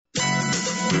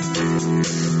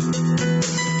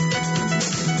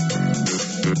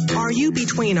Are you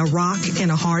between a rock and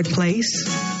a hard place?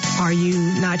 Are you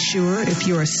not sure if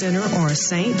you're a sinner or a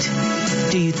saint?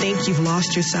 Do you think you've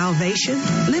lost your salvation?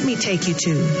 Let me take you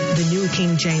to the New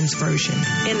King James Version.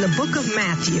 In the book of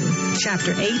Matthew,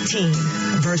 chapter 18,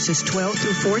 verses 12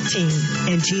 through 14,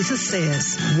 and Jesus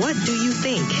says, "What do you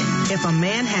think? If a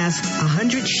man has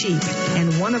 100 sheep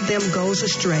and one of them goes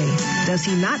astray, does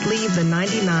he not leave the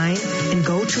 99 and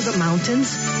go to the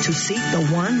mountains to seek the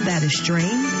one that is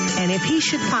straying? And if he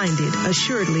should find it,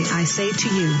 assuredly I say to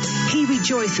you, he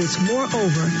rejoices more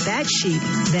over that sheep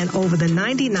than over the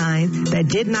 99 that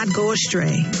did not go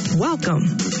astray."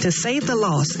 Welcome to Save the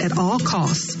Lost at All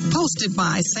Costs, hosted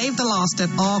by Save the Lost at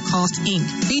All Costs, Inc.,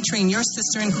 featuring your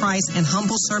sister in Christ and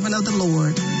humble servant of the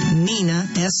Lord, Nina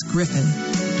S. Griffin.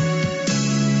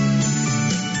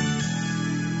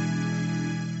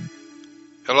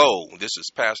 Hello, this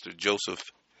is Pastor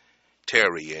Joseph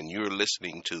Terry, and you're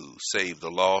listening to Save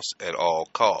the Lost at All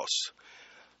Costs.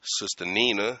 Sister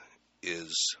Nina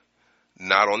is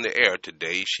not on the air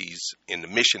today. She's in the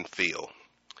mission field,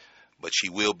 but she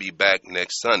will be back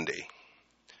next Sunday.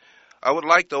 I would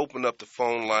like to open up the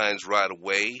phone lines right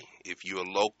away. If you're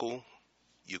local,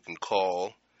 you can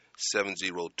call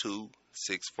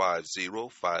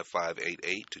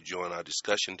 702-650-5588 to join our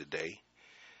discussion today.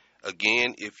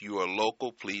 Again, if you are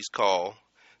local, please call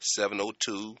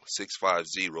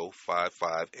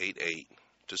 702-650-5588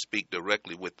 to speak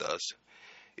directly with us.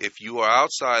 If you are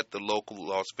outside the local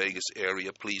Las Vegas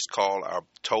area, please call our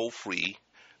toll-free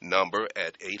number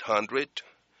at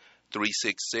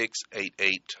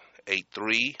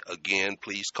 800-366-8883. Again,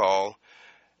 please call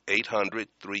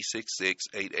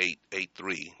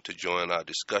 800-366-8883 to join our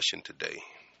discussion today.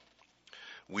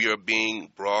 We are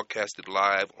being broadcasted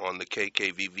live on the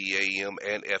KKVV AM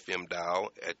and FM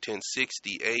dial at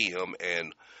 1060 AM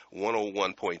and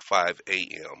 101.5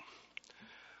 AM.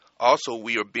 Also,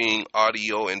 we are being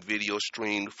audio and video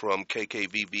streamed from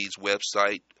KKVV's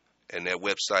website, and that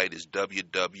website is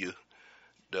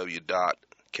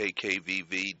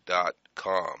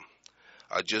www.kkvv.com.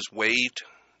 I just waved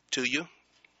to you,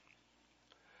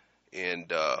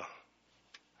 and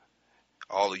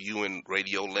all of you in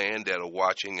Radio Land that are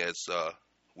watching as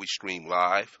we stream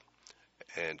live,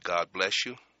 and God bless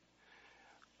you.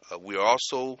 We are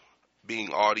also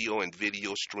being audio and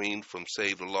video streamed from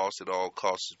Save the Lost at All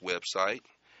Costs website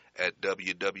at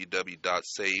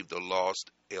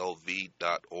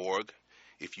www.savethelostlv.org.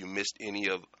 If you missed any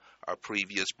of our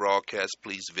previous broadcasts,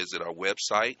 please visit our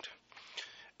website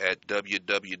at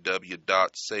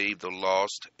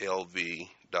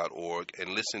www.savethelostlv.org and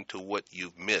listen to what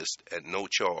you've missed at no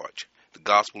charge. The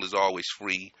gospel is always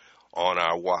free on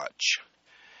our watch.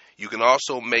 You can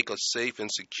also make a safe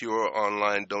and secure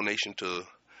online donation to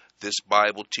this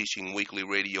Bible Teaching Weekly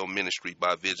Radio Ministry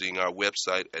by visiting our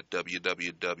website at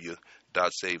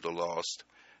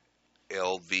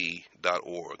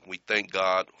www.savethelostlv.org. We thank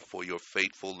God for your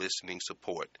faithful listening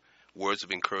support, words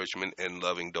of encouragement, and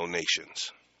loving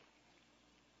donations.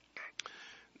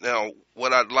 Now,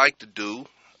 what I'd like to do,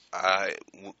 I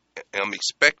am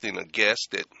expecting a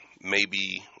guest that may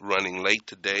be running late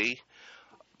today.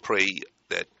 Pray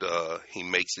that he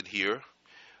makes it here.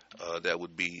 That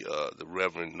would be the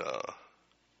Reverend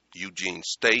Eugene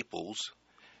Staples.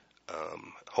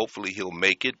 Hopefully he'll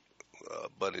make it,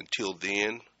 but until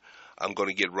then, I'm going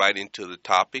to get right into the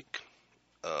topic.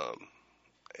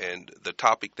 And the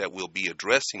topic that we'll be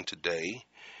addressing today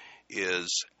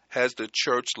is, has the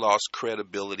church lost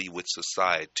credibility with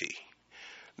society?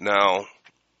 Now,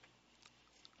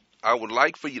 I would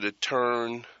like for you to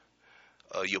turn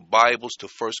your Bibles to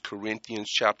 1 Corinthians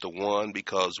chapter 1,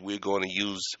 because we're going to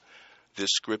use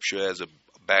this scripture as a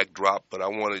backdrop, but I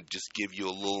want to just give you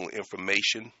a little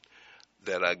information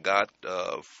that I got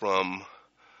from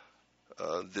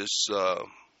this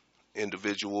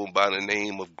individual by the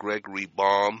name of Gregory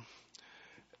Baum,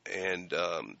 and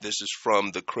this is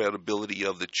from The Credibility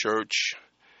of the Church,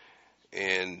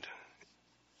 and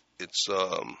it's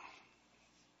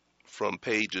from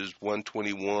pages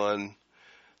 121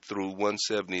 through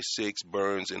 176,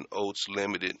 Burns and Oates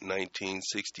Limited,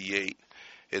 1968.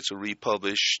 It's a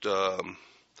republished on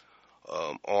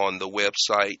the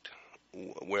website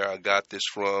where I got this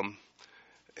from,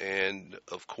 and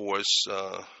of course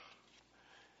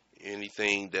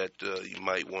anything that you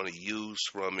might want to use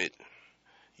from it,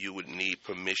 you would need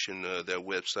permission. Their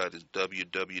website is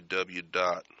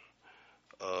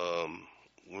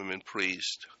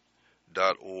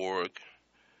www.womenpriest.org.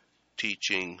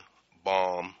 Teaching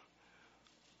Baum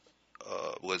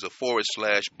was a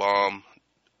 /Baum.asp.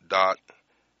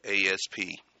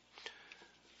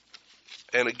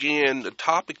 And again, the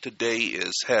topic today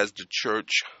is, has the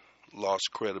church lost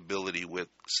credibility with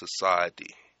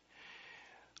society?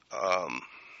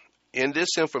 In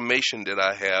this information that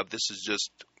I have, this is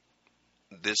just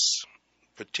this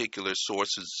particular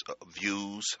source's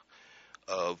views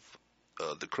of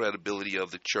the credibility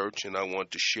of the church, and I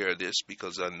want to share this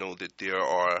because I know that there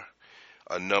are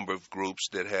a number of groups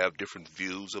that have different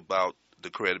views about the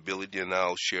credibility, and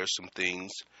I'll share some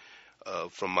things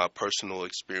from my personal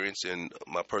experience and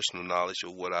my personal knowledge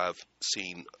of what I've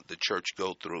seen the church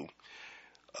go through.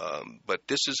 But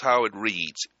this is how it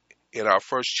reads. In our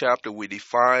first chapter, we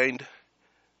defined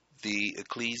the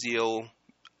ecclesial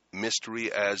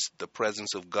mystery as the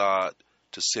presence of God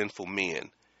to sinful men,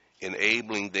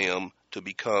 enabling them to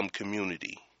become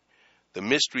community. The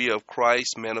mystery of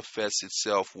Christ manifests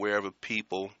itself wherever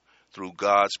people, through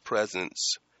God's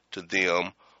presence to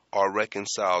them, are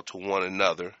reconciled to one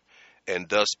another and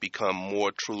thus become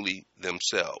more truly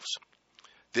themselves.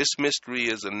 This mystery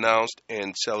is announced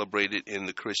and celebrated in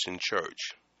the Christian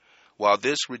church. While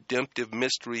this redemptive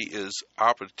mystery is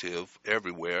operative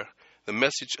everywhere, the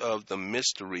message of the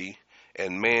mystery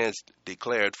and man's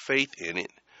declared faith in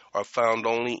it are found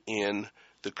only in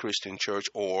the Christian church,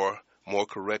 or more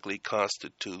correctly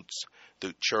constitutes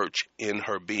the church in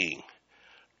her being.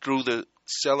 Through the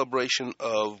celebration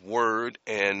of word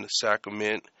and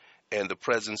sacrament and the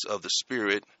presence of the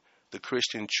Spirit, the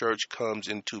Christian church comes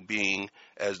into being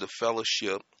as the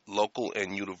fellowship, local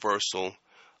and universal,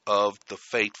 of the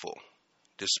faithful.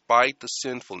 Despite the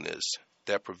sinfulness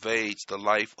that pervades the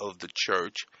life of the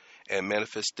church and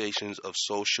manifestations of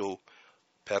social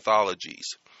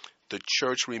pathologies, the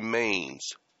church remains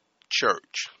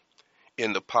church.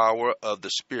 In the power of the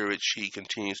Spirit, she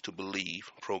continues to believe,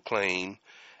 proclaim,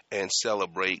 and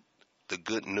celebrate the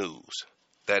good news.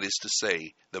 That is to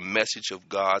say, the message of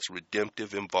God's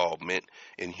redemptive involvement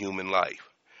in human life.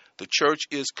 The church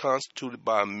is constituted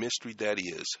by a mystery that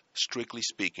is, strictly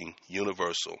speaking,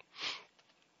 universal.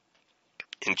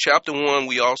 In chapter 1,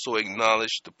 we also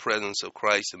acknowledge the presence of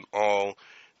Christ in all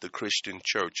the Christian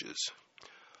churches.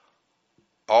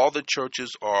 All the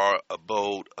churches are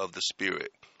abode of the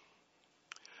Spirit.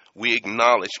 We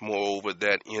acknowledge, moreover,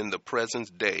 that in the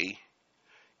present day,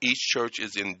 each church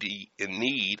is in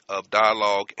need of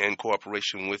dialogue and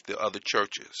cooperation with the other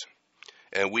churches.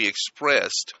 And we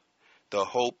expressed the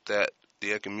hope that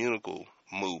the ecumenical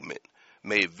movement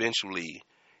may eventually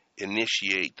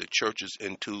initiate the churches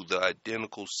into the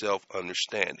identical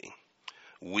self-understanding.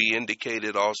 We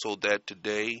indicated also that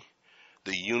today,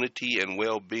 the unity and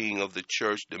well-being of the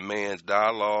church demands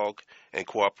dialogue and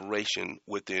cooperation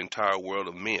with the entire world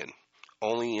of men.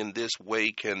 Only in this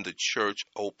way can the church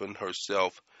open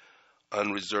herself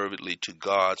unreservedly to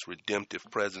God's redemptive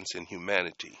presence in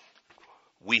humanity.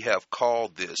 We have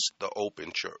called this the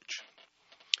open church.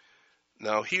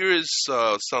 Now here is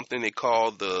something they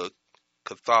call the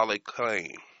Catholic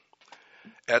claim.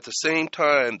 At the same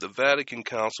time, the Vatican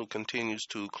Council continues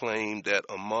to claim that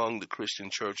among the Christian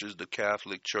churches, the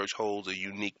Catholic Church holds a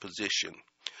unique position.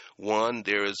 One,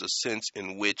 there is a sense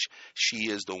in which she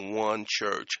is the one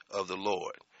church of the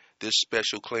Lord. This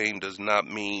special claim does not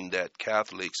mean that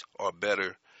Catholics are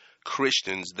better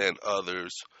Christians than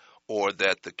others, or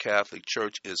that the Catholic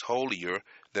Church is holier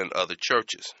than other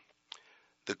churches.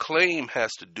 The claim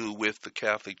has to do with the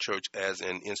Catholic Church as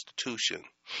an institution.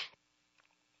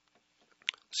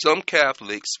 Some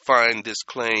Catholics find this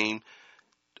claim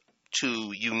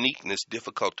to uniqueness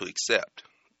difficult to accept.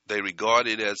 They regard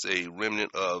it as a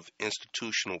remnant of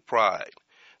institutional pride.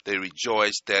 They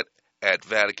rejoice that at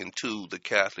Vatican II, the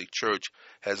Catholic Church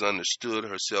has understood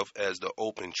herself as the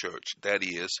open church. That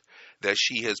is, that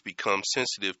she has become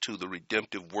sensitive to the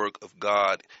redemptive work of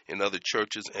God in other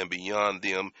churches and beyond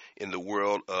them in the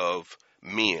world of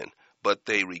men. But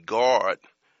they regard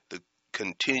the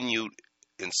continued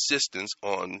insistence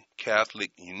on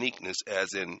Catholic uniqueness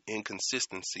as an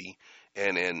inconsistency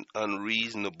and an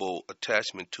unreasonable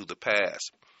attachment to the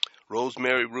past.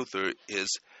 Rosemary Ruther is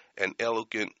an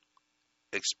eloquent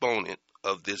exponent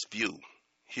of this view.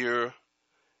 Here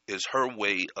is her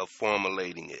way of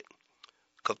formulating it.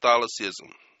 Catholicism,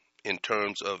 in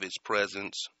terms of its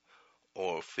presence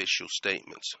or official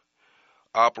statements,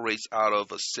 operates out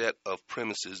of a set of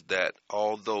premises that,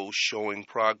 although showing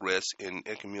progress in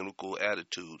ecumenical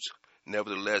attitudes,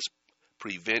 nevertheless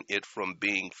prevent it from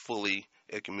being fully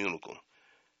ecumenical.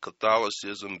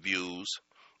 Catholicism views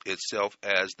itself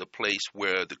as the place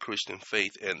where the Christian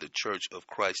faith and the Church of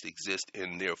Christ exist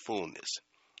in their fullness.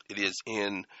 It is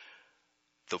in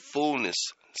the fullness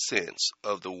sense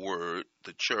of the word,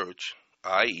 the church,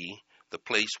 i.e., the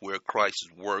place where Christ's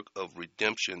work of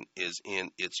redemption is in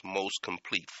its most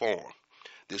complete form.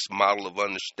 this model of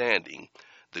understanding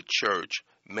the church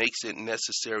makes it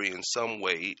necessary in some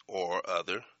way or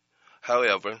other.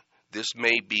 However, this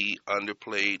may be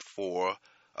underplayed for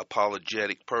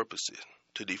apologetic purposes,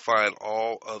 to define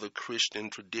all other Christian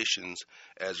traditions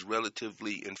as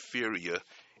relatively inferior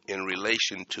in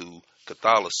relation to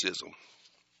Catholicism.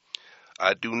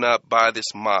 I do not buy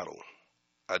this model.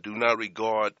 I do not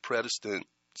regard Protestants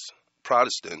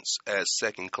as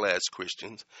second-class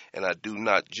Christians, and I do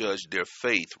not judge their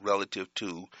faith relative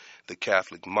to the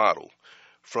Catholic model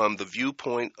from the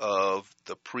viewpoint of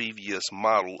the previous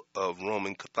model of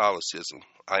Roman Catholicism.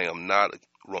 I am not a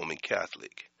Roman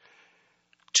Catholic.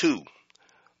 2.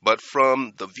 But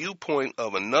from the viewpoint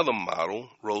of another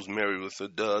model, Rosemary Luther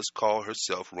does call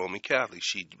herself Roman Catholic.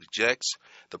 She rejects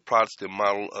the Protestant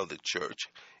model of the church.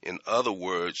 In other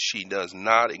words, she does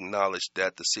not acknowledge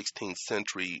that the 16th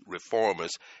century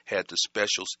reformers had the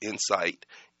special insight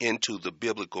into the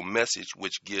biblical message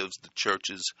which gives the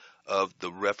churches of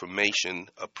the Reformation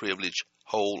a privileged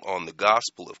hold on the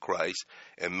gospel of Christ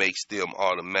and makes them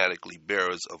automatically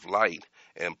bearers of light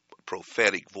and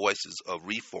prophetic voices of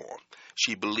reform.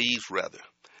 She believes, rather,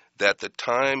 that the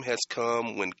time has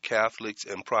come when Catholics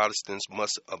and Protestants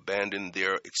must abandon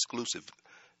their exclusivist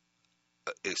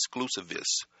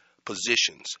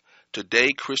positions. Today,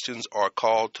 Christians are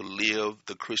called to live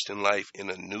the Christian life in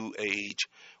a new age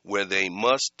where they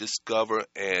must discover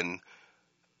the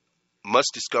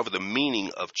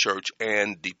meaning of church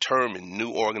and determine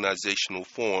new organizational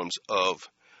forms of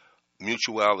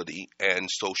mutuality and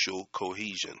social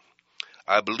cohesion.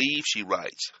 I believe, she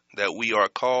writes, that we are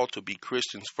called to be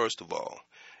Christians first of all,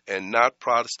 and not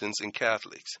Protestants and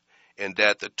Catholics, and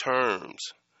that the terms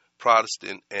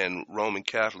Protestant and Roman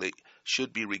Catholic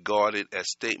should be regarded as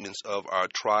statements of our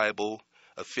tribal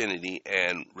affinity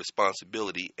and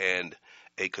responsibility and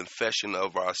a confession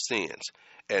of our sins,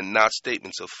 and not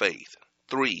statements of faith.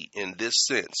 3. In this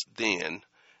sense, then,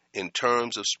 in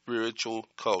terms of spiritual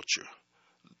culture,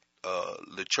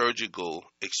 liturgical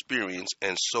experience,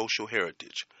 and social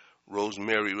heritage,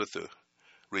 Rosemary Luther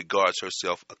regards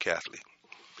herself a Catholic.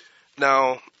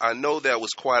 Now, I know that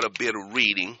was quite a bit of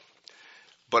reading,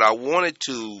 but I wanted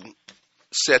to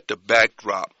set the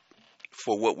backdrop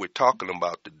for what we're talking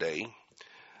about today.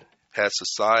 Has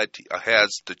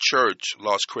the church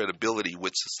lost credibility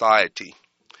with society?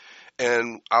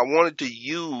 And I wanted to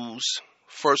use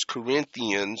 1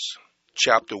 Corinthians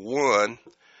chapter 1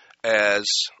 as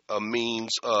a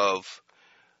means of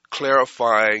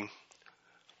clarifying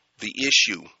the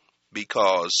issue,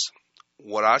 because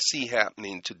what I see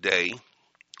happening today,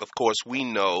 of course, we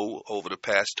know over the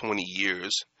past 20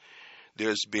 years,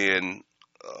 there's been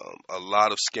a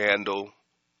lot of scandal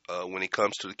when it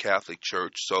comes to the Catholic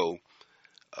Church. So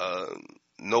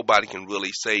nobody can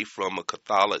really say from a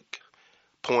Catholic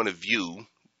point of view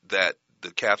that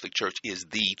the Catholic Church is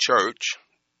the church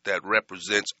that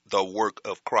represents the work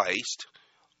of Christ,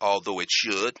 although it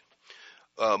should.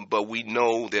 But we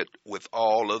know that with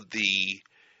all of the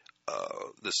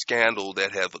scandal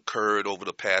that have occurred over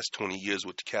the past 20 years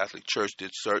with the Catholic Church,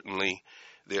 that certainly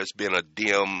there's been a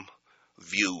dim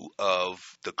view of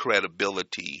the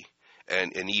credibility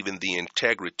and even the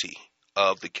integrity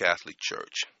of the Catholic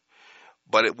Church.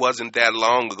 But it wasn't that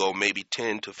long ago, maybe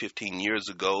 10 to 15 years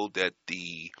ago, that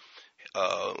the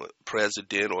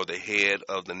president or the head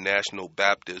of the National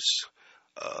Baptist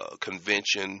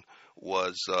Convention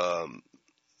was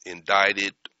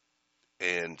indicted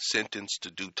and sentenced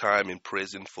to do time in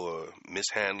prison for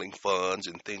mishandling funds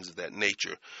and things of that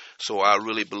nature. So I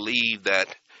really believe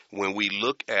that when we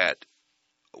look at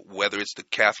whether it's the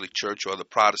Catholic Church or the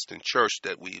Protestant Church,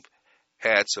 that we've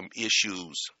had some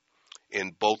issues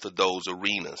in both of those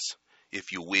arenas,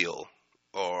 if you will,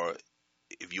 or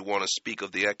if you want to speak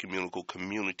of the ecumenical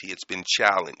community, it's been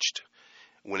challenged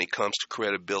when it comes to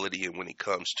credibility and when it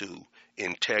comes to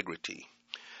integrity.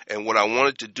 And what I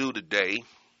wanted to do today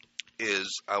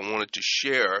is I wanted to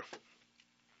share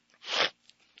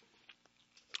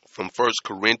from 1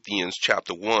 Corinthians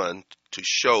chapter 1 to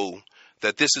show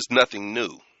that this is nothing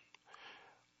new.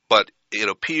 But it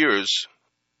appears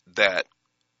that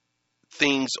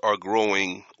things are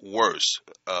growing worse.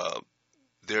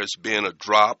 There's been a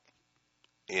drop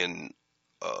in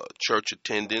church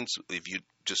attendance. If you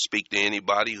just speak to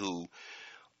anybody who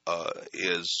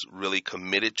is really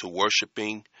committed to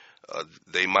worshiping,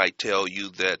 they might tell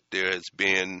you that there has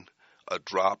been a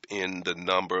drop in the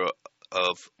number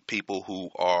of people who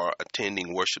are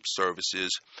attending worship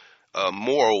services.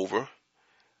 Moreover,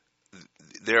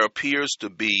 there appears to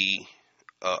be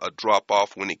a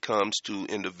drop-off when it comes to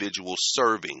individuals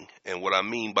serving. And what I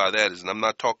mean by that is, and I'm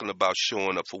not talking about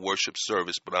showing up for worship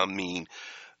service, but I mean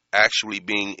actually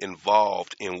being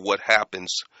involved in what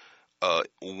happens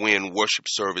when worship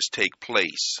service take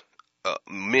place.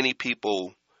 Many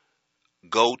people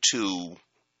go to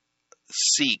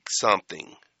seek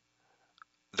something.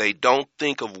 They don't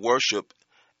think of worship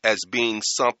as being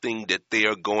something that they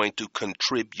are going to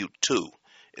contribute to.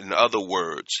 In other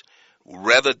words,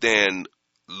 rather than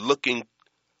looking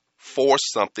for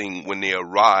something when they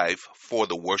arrive for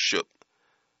the worship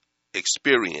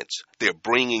experience, they're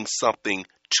bringing something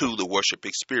to the worship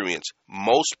experience.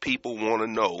 Most people want to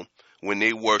know when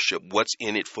they worship, what's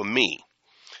in it for me,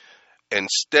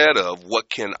 instead of what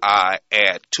can I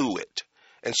add to it.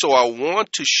 And so I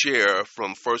want to share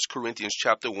from 1 Corinthians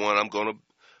chapter 1. I'm going to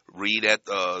read at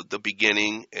the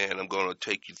beginning, and I'm going to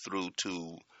take you through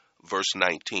to verse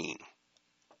 19.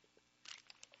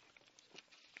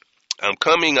 I'm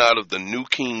coming out of the New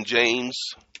King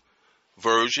James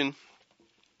Version.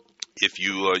 If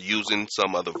you are using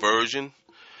some other version,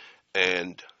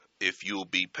 and if you'll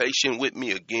be patient with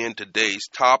me, again, today's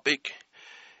topic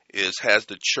is, has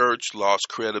the church lost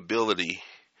credibility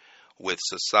with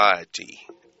society?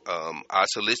 I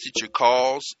solicit your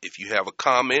calls if you have a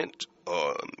comment,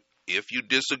 if you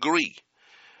disagree.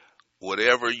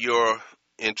 Whatever your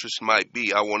interest might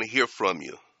be, I want to hear from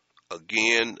you.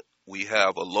 Again, we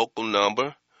have a local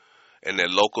number, and that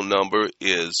local number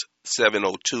is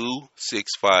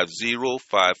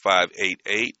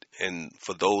 702-650-5588. And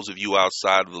for those of you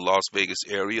outside of the Las Vegas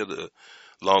area, the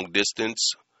long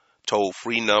distance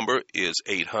toll-free number is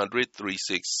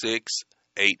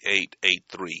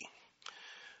 800-366-8883.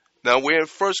 Now we're in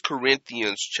 1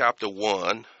 Corinthians chapter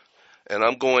 1, and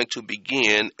I'm going to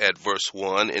begin at verse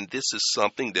 1, and this is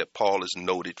something that Paul is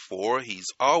noted for. He's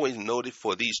always noted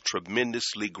for these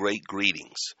tremendously great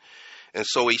greetings. And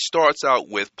so he starts out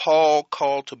with, Paul,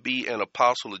 called to be an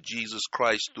apostle of Jesus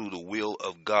Christ through the will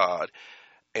of God,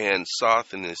 and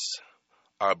Sosthenes,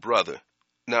 our brother.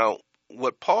 Now,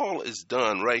 what Paul has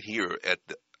done right here at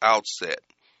the outset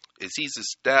is he's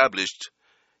established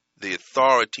the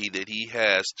authority that he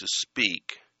has to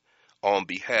speak on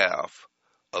behalf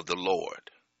of the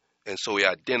Lord. And so he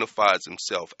identifies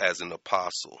himself as an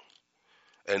apostle.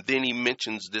 And then he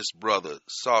mentions this brother,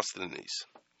 Sosthenes.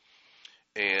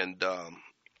 And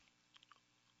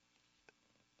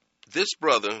this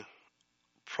brother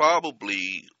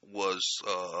probably was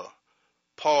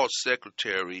Paul's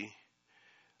secretary,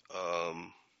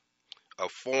 a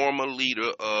former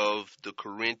leader of the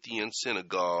Corinthian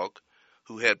synagogue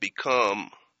who had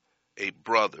become a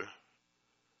brother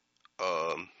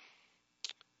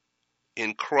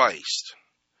in Christ.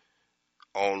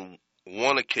 On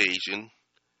one occasion,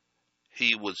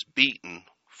 he was beaten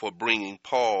for bringing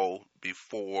Paul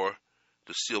before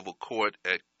the civil court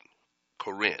at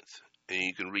Corinth. And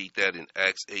you can read that in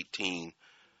Acts 18,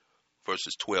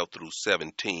 verses 12 through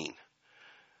 17.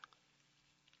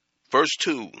 Verse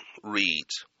 2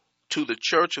 reads, To the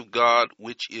church of God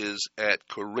which is at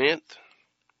Corinth,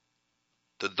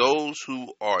 to those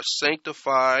who are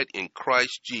sanctified in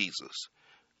Christ Jesus,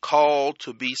 called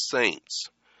to be saints,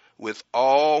 with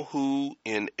all who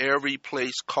in every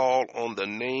place call on the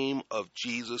name of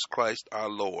Jesus Christ our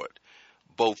Lord,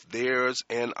 both theirs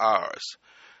and ours.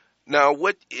 Now,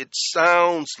 what it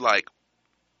sounds like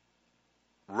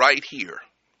right here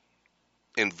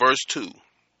in verse 2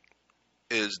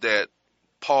 is that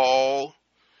Paul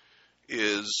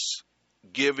is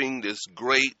giving this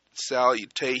great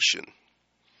salutation,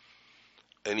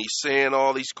 and he's saying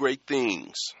all these great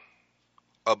things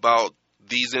about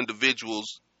these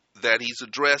individuals that he's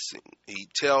addressing. He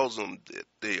tells them that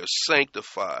they are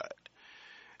sanctified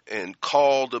and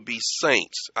called to be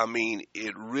saints. I mean,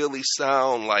 it really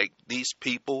sounds like these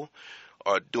people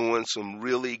are doing some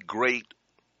really great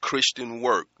Christian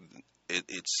work.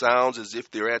 It sounds as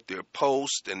if they're at their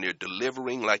post and they're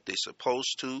delivering like they're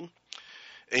supposed to.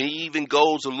 And he even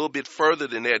goes a little bit further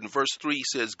than that. In verse 3, he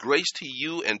says, Grace to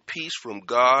you and peace from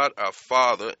God our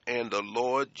Father and the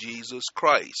Lord Jesus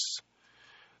Christ.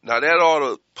 Now that ought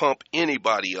to pump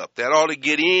anybody up. That ought to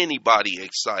get anybody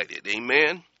excited.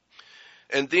 Amen.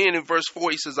 And then in verse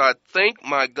 4, he says, I thank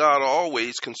my God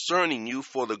always concerning you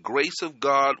for the grace of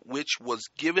God which was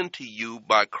given to you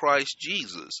by Christ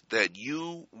Jesus, that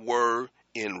you were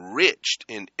enriched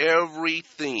in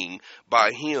everything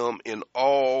by him in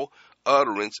all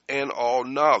utterance and all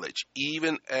knowledge,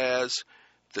 even as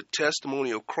the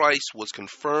testimony of Christ was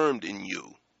confirmed in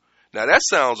you. Now that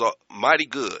sounds mighty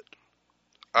good.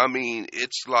 I mean,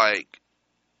 it's like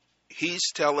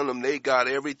he's telling them they got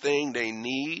everything they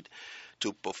need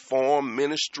to perform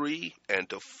ministry and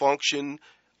to function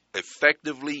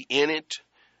effectively in it.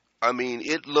 I mean,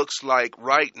 it looks like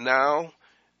right now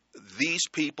these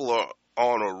people are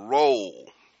on a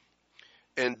roll.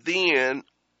 And then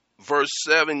verse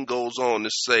 7 goes on to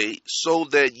say, so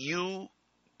that you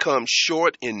come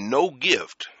short in no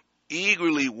gift,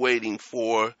 eagerly waiting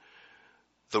for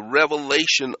the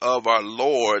revelation of our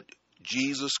Lord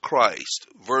Jesus Christ.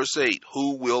 Verse 8,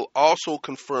 who will also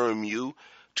confirm you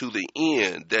to the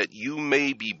end, that you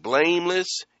may be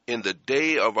blameless in the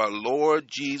day of our Lord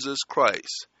Jesus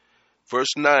Christ.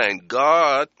 Verse 9,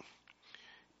 God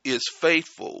is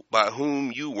faithful, by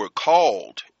whom you were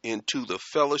called into the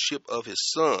fellowship of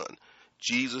his Son,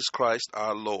 Jesus Christ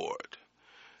our Lord.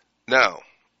 Now,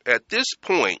 at this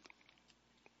point,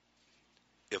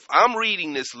 if I'm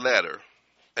reading this letter,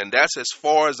 and that's as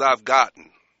far as I've gotten,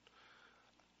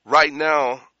 right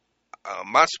now,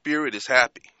 my spirit is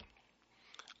happy.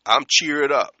 I'm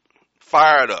cheered up,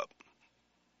 fired up,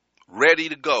 ready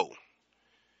to go.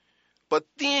 But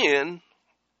then,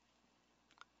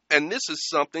 and this is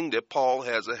something that Paul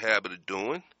has a habit of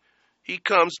doing, he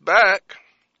comes back.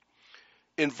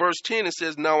 In verse 10, it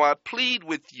says, now I plead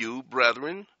with you,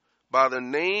 brethren, by the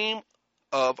name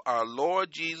of our Lord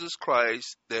Jesus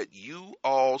Christ, that you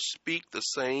all speak the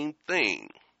same thing,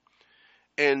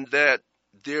 and that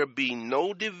there be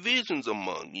no divisions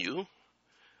among you,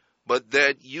 but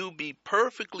that you be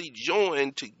perfectly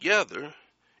joined together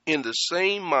in the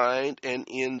same mind and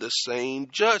in the same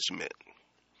judgment.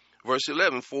 Verse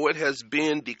 11, for it has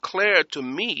been declared to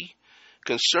me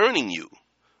concerning you,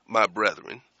 my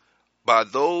brethren, by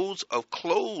those of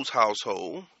Chloe's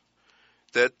household,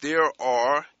 that there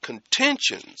are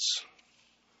contentions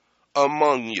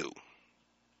among you.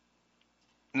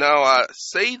 Now I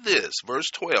say this, verse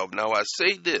 12, now I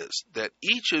say this, that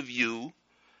each of you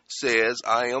says,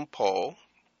 I am Paul,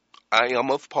 I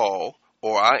am of Paul,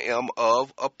 or I am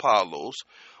of Apollos,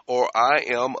 or I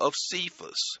am of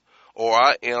Cephas, or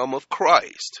I am of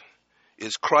Christ.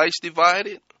 Is Christ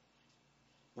divided?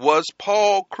 Was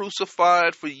Paul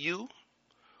crucified for you?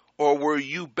 Or were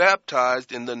you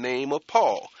baptized in the name of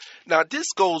Paul? Now this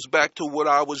goes back to what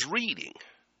I was reading,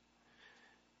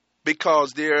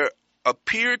 because there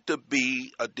appeared to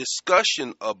be a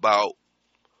discussion about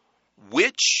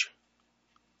which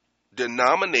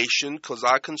denomination, because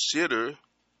I consider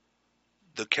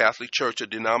the Catholic Church a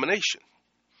denomination,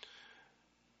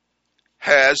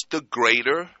 has the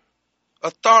greater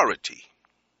authority.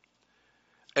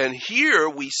 And here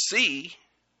we see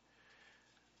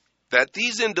that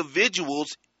these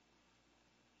individuals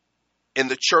in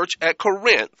the church at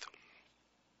Corinth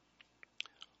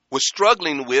were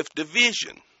struggling with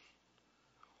division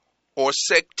or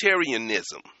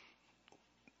sectarianism.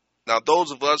 Now,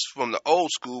 those of us from the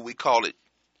old school, we call it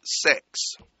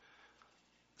sects.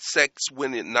 Sects,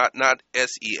 when it not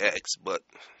S-E-X, but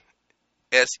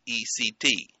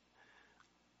S-E-C-T.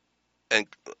 And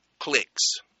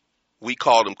cliques. We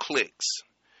call them cliques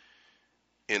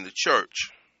in the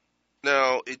church.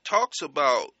 Now, it talks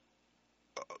about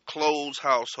Chloe's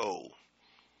household.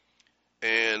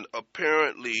 And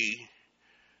apparently,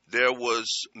 there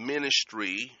was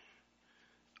ministry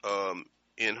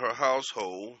in her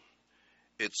household.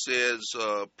 It says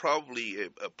probably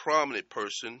a prominent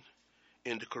person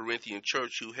in the Corinthian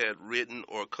church who had written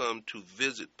or come to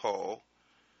visit Paul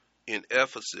in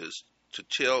Ephesus to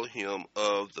tell him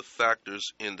of the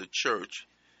factors in the church.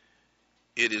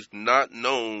 It is not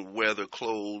known whether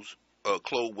Chloe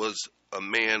was a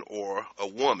man or a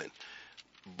woman,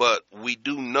 but we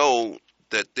do know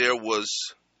that there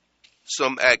was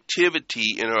some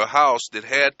activity in her house that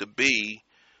had to be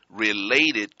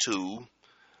related to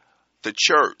the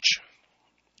church,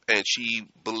 and she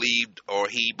believed, or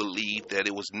he believed, that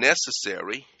it was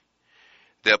necessary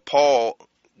that Paul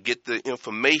get the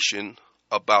information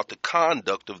about the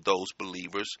conduct of those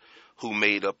believers who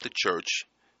made up the church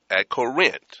at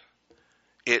Corinth.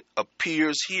 It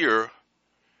appears here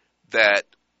that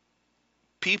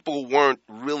people weren't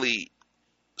really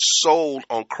sold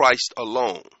on Christ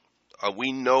alone.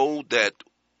 We know that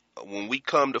when we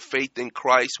come to faith in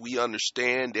Christ, we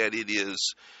understand that it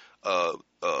is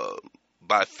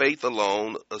by faith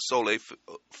alone, sole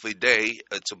fide.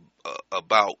 It's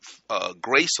about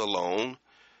grace alone,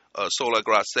 sola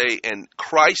gratia, and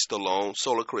Christ alone,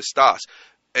 sola Christus.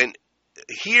 And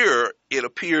here it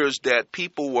appears that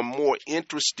people were more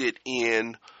interested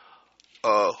in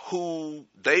who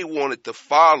they wanted to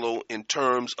follow in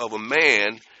terms of a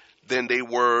man than they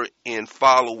were in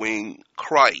following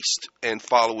Christ and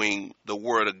following the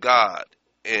Word of God.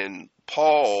 And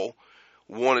Paul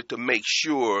wanted to make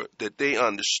sure that they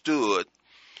understood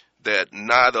that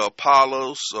neither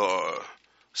Apollos or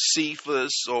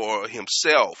Cephas or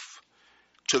himself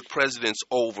took precedence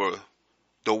over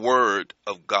the Word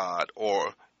of God,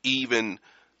 or even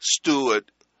stood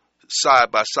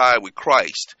side by side with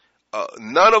Christ.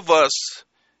 None of us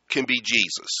can be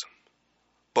Jesus,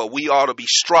 but we ought to be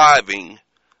striving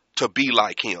to be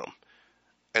like him.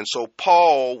 And so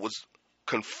Paul was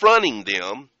confronting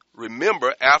them,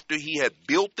 remember, after he had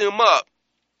built them up,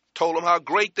 told them how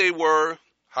great they were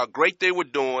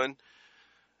doing,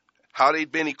 how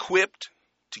they'd been equipped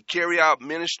to carry out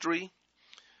ministry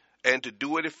and to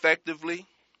do it effectively.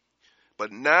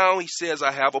 But now he says,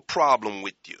 I have a problem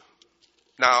with you.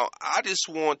 Now, I just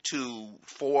want to,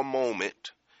 for a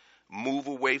moment, move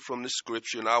away from the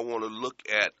scripture, and I want to look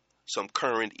at some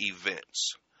current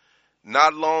events.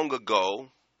 Not long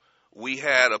ago, we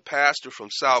had a pastor from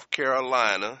South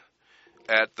Carolina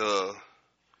at the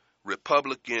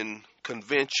Republican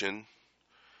convention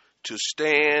to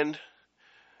stand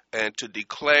and to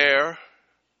declare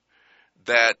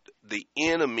that the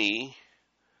enemy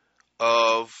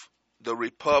of the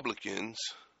Republicans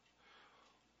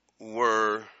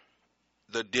were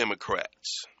the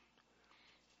Democrats.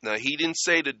 Now, he didn't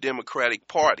say the Democratic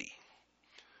Party.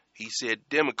 He said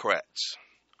Democrats.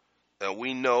 Now,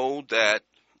 we know that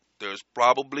there's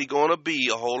probably going to be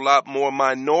a whole lot more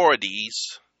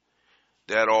minorities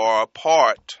that are a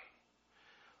part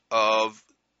of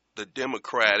the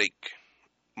Democratic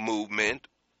movement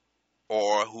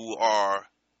or who are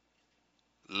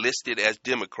listed as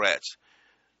Democrats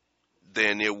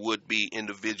than there would be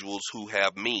individuals who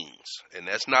have means. And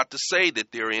that's not to say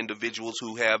that there are individuals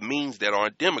who have means that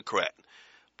aren't Democrat.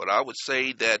 But I would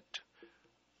say that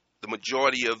the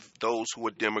majority of those who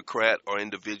are Democrat are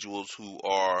individuals who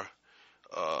are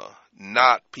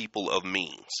not people of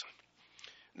means.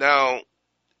 Now,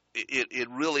 it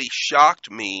really shocked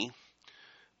me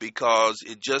because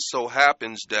it just so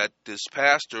happens that this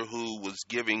pastor who was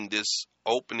giving this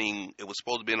opening, it was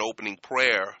supposed to be an opening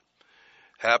prayer,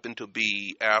 happened to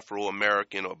be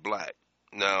Afro-American or black.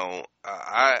 Now,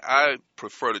 I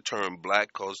prefer the term black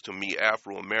because to me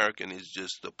Afro-American is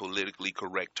just a politically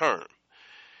correct term.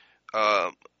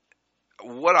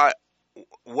 What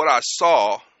I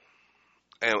saw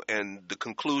and the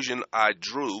conclusion I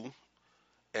drew,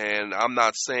 and I'm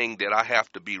not saying that I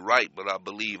have to be right, but I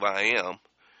believe I am,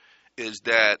 is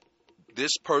that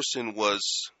this person was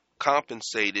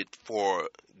compensated for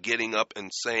getting up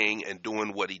and saying and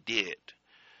doing what he did,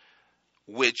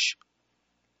 which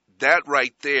that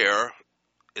right there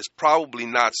is probably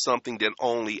not something that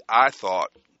only I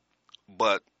thought,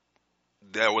 but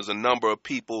there was a number of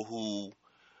people who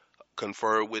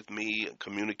conferred with me,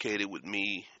 communicated with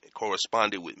me,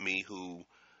 corresponded with me who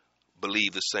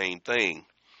believe the same thing.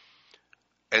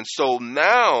 And so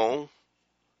now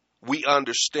we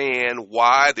understand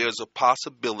why there's a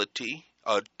possibility,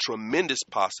 a tremendous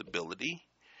possibility,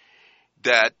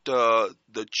 that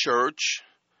the church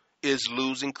is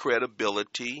losing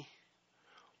credibility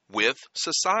with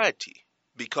society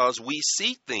because we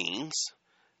see things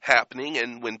happening,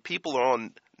 and when people are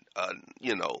on,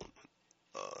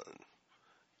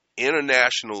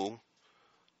 international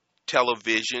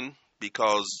television,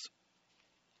 because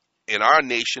in our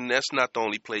nation, that's not the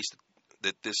only place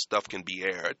that this stuff can be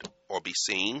aired or be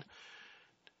seen,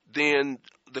 then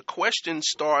the questions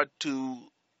start to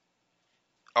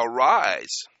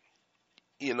arise.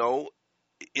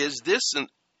 Is this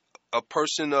a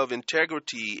person of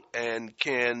integrity, and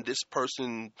can this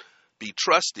person be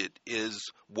trusted?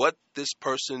 Is what this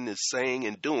person is saying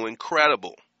and doing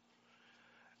credible?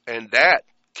 And that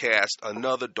casts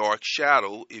another dark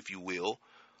shadow, if you will,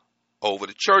 over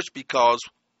the church, because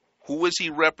who is he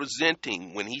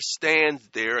representing when he stands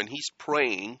there and he's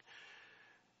praying?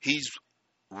 He's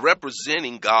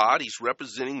representing God. He's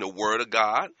representing the Word of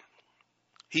God.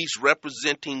 He's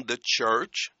representing the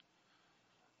church.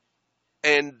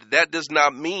 And that does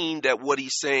not mean that what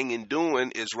he's saying and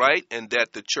doing is right and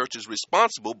that the church is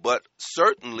responsible, but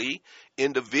certainly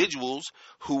individuals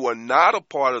who are not a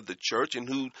part of the church and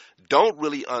who don't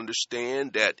really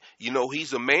understand that,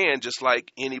 he's a man just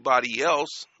like anybody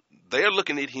else, they're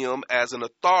looking at him as an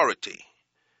authority.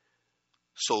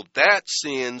 So that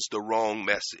sends the wrong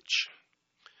message.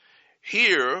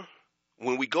 Here,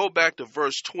 when we go back to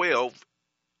verse 12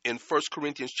 in 1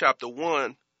 Corinthians chapter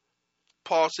 1,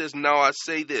 Paul says, now I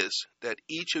say this, that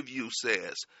each of you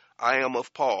says, I am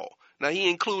of Paul. Now he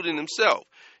included himself.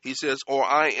 He says, or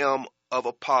I am of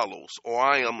Apollos, or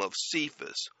I am of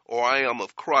Cephas, or I am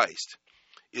of Christ.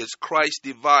 Is Christ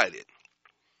divided?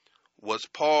 Was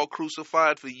Paul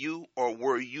crucified for you, or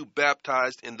were you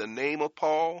baptized in the name of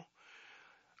Paul?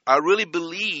 I really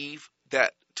believe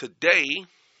that today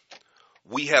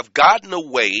we have gotten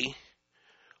away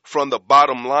from the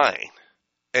bottom line.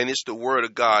 And it's the Word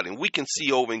of God. And we can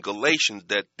see over in Galatians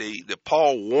that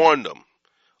Paul warned them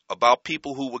about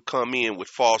people who would come in with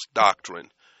false doctrine.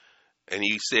 And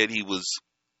he said he was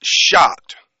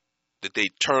shocked that they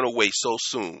turn away so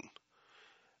soon.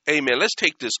 Amen. Let's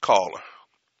take this caller.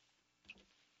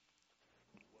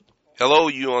 Hello,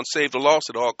 you on Save the Lost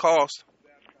at All Costs.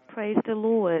 Praise the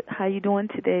Lord. How you doing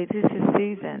today? This is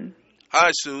Susan.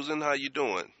 Hi, Susan. How you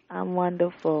doing? I'm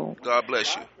wonderful. God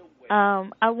bless you.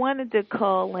 I wanted to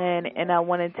call in and I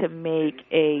wanted to make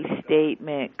a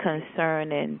statement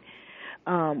concerning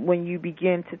when you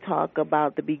begin to talk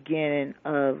about the beginning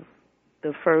of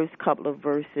the first couple of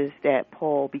verses that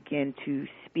Paul began to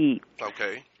speak.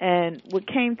 Okay. And what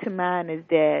came to mind is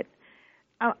that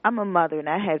I'm a mother and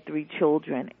I have 3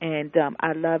 children, and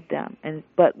I love them.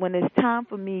 But when it's time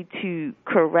for me to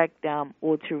correct them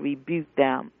or to rebuke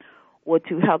them or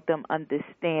to help them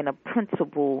understand a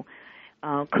principle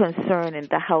concerning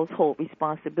the household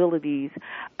responsibilities,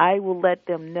 I will let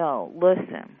them know,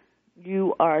 listen,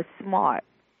 you are smart.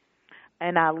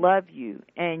 And I love you,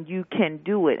 and you can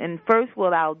do it. And first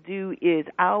what I'll do is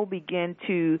I'll begin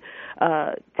to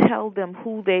tell them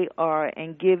who they are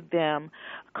and give them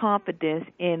confidence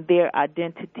in their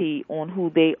identity on who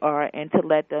they are and to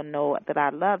let them know that I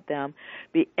love them.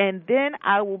 And then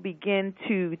I will begin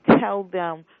to tell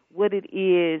them what it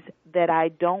is that I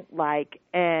don't like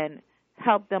and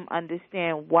help them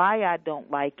understand why I don't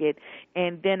like it,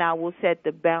 and then I will set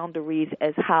the boundaries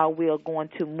as how we are going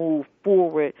to move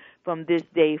forward from this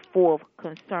day forth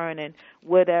concerning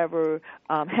whatever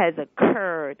has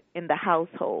occurred in the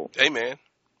household. Amen.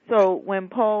 So when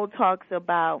Paul talks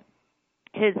about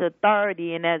his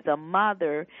authority and as a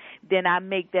mother, then I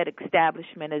make that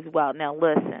establishment as well. Now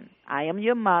listen, I am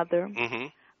your mother. Mm-hmm.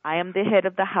 I am the head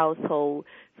of the household,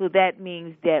 so that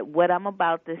means that what I'm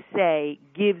about to say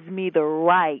gives me the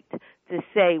right to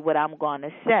say what I'm going to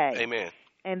say. Amen.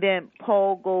 And then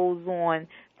Paul goes on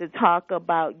to talk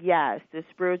about, yes, the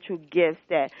spiritual gifts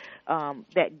that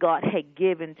that God had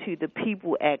given to the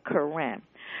people at Corinth.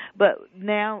 But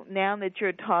now that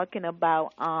you're talking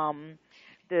about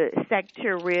the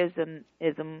sectarianism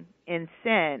in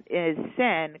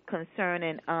sin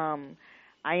concerning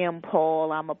I am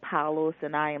Paul, I'm Apollos,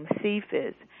 and I am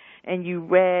Cephas. And you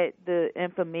read the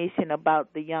information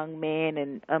about the young man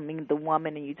and, the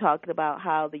woman, and you talked about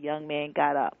how the young man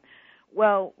got up.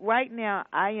 Well, right now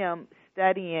I am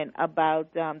studying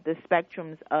about the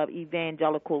spectrums of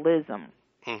evangelicalism.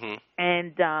 Mm-hmm.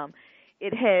 And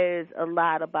it has a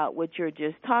lot about what you're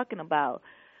just talking about.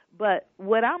 But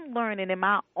what I'm learning in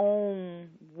my own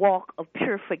walk of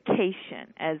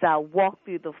purification, as I walk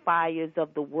through the fires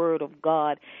of the Word of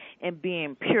God and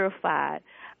being purified,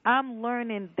 I'm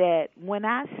learning that when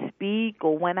I speak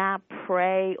or when I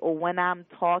pray or when I'm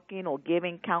talking or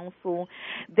giving counsel,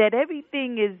 that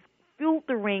everything is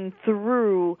filtering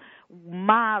through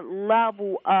my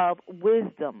level of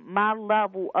wisdom, my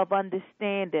level of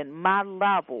understanding, my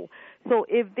level. So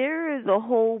if there is a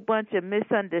whole bunch of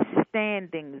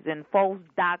misunderstandings and false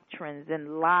doctrines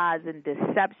and lies and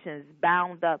deceptions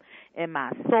bound up in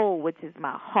my soul, which is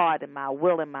my heart and my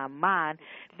will and my mind,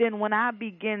 then when I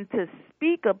begin to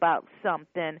speak about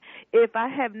something, if I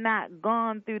have not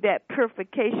gone through that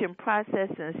purification process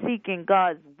and seeking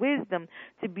God's wisdom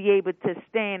to be able to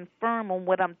stand firm on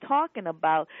what I'm talking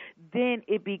about, then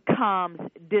it becomes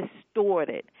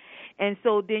distorted. And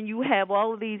so then you have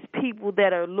all of these people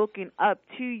that are looking up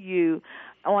to you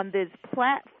on this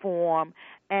platform,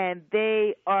 and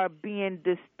they are being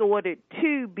distorted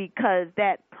too because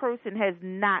that person has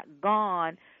not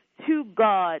gone to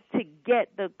God to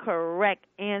get the correct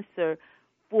answer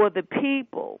for the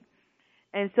people.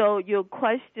 And so your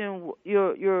question,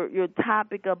 your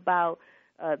topic about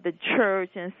the church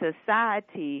and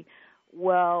society,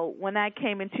 well, when I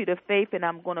came into the faith, and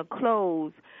I'm going to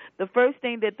close, the first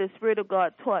thing that the Spirit of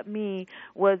God taught me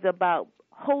was about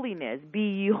holiness. Be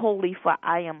ye holy, for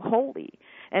I am holy.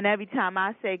 And every time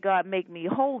I say, God, make me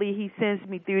holy, he sends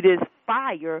me through this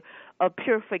fire of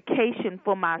purification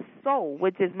for my soul,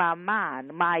 which is my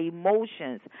mind, my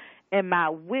emotions, and my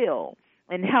will,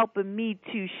 and helping me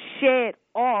to shed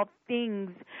off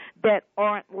things that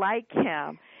aren't like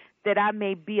him, that I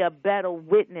may be a better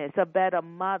witness, a better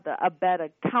mother, a better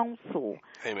counsel,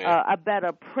 a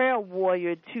better prayer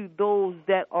warrior to those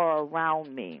that are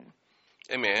around me.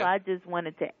 Amen. So I just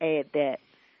wanted to add that.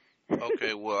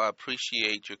 Okay, well, I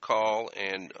appreciate your call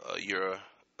and your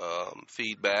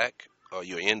feedback,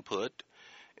 your input.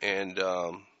 And,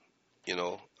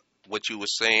 what you were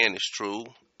saying is true.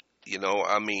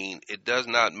 It does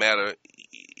not matter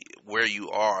where you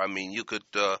are. You could...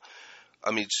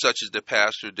 such as the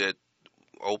pastor that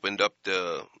opened up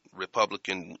the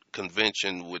Republican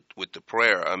convention with the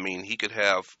prayer. I mean, he could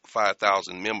have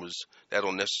 5,000 members. That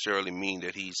don't necessarily mean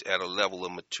that he's at a level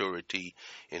of maturity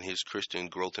in his Christian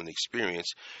growth and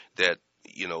experience that,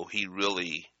 he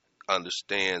really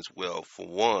understands, well, for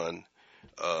one,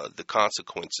 the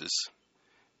consequences,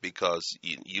 because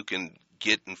you can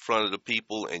get in front of the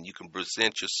people and you can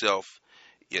present yourself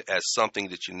as something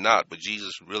that you're not, but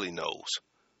Jesus really knows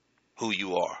who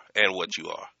you are and what you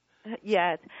are.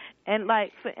 Yes. And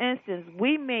like, for instance,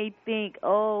 we may think,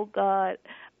 oh, God,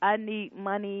 I need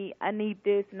money, I need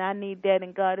this, and I need that.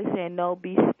 And God is saying, no,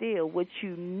 be still. What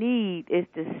you need is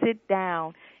to sit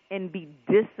down and be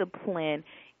disciplined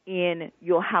in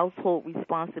your household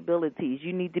responsibilities.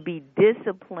 You need to be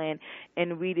disciplined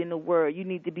in reading the Word. You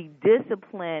need to be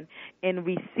disciplined in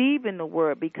receiving the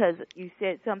Word, because you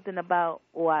said something about,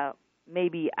 or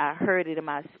maybe I heard it in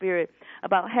my spirit,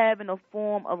 about having a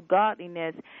form of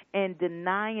godliness and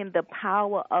denying the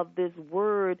power of this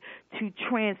Word to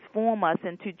transform us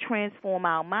and to transform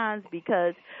our minds,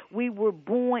 because we were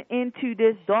born into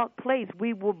this dark place.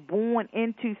 We were born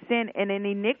into sin and in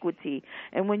iniquity.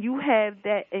 And when you have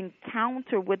that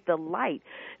encounter with the light,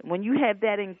 when you have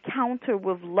that encounter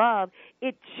with love,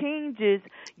 it changes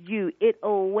you. It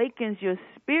awakens your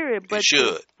spirit, but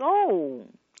your soul.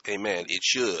 Amen. It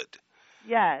should.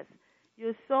 Yes.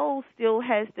 Your soul still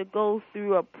has to go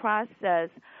through a process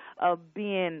of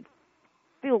being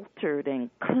filtered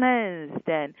and cleansed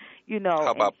and,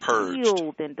 how about purged?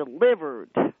 Healed and delivered.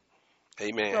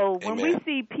 Amen. So when we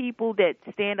see people that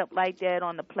stand up like that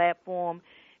on the platform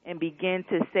and begin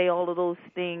to say all of those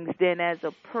things, then as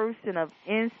a person of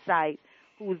insight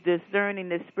who's discerning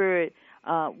the Spirit,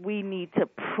 we need to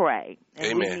pray. And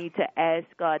Amen. We need to ask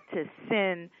God to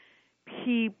send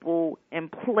people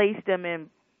and place them in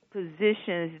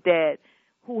positions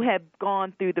who have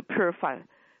gone through the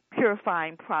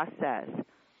purifying process,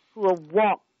 who have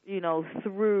walked,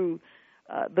 through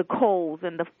the coals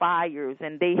and the fires,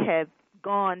 and they have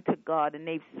gone to God and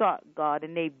they've sought God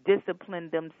and they've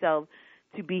disciplined themselves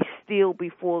to be still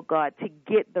before God to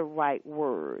get the right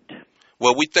word.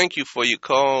 Well, we thank you for your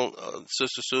call,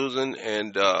 Sister Susan,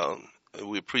 and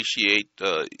we appreciate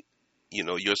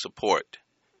your support.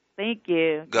 Thank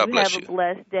you. God bless you. Have a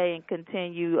blessed day and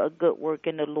continue a good work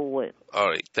in the Lord. All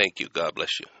right. Thank you. God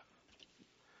bless you.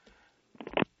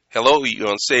 Hello, you're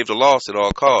on Save the Lost at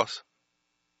All Costs.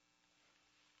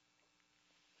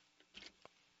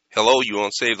 Hello, you're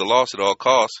on Save the Lost at All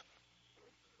Costs.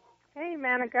 Hey,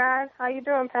 man of God. How you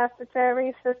doing, Pastor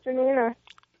Terry, Sister Nina?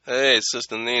 Hey,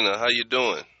 Sister Nina. How you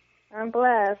doing? I'm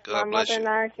blessed. God My bless mother you. and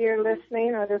I are here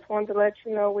listening. I just wanted to let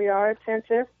you know we are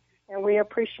attentive, and we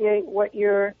appreciate what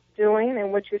you're doing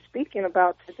and what you're speaking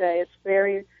about today. It's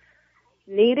very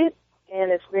needed, and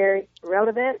it's very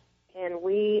relevant, and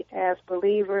we as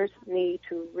believers need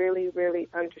to really, really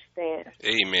understand.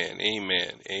 Amen,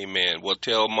 amen, amen. Well,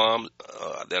 tell Mom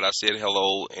that I said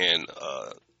hello, and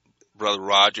Brother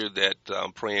Roger that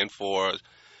I'm praying for,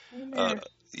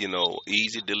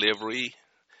 easy delivery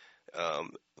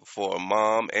for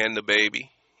Mom and the baby,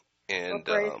 and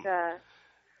praise God.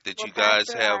 that Well, you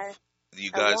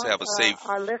guys Pastor, have a safe.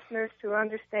 Our listeners to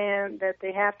understand that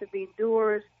they have to be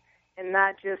doers and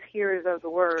not just hearers of the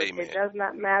word. Amen. It does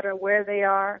not matter where they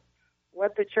are,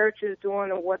 what the church is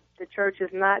doing, or what the church is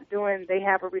not doing. They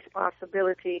have a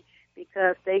responsibility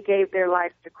because they gave their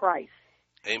life to Christ.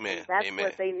 Amen. And that's Amen.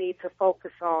 what they need to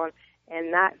focus on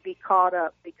and not be caught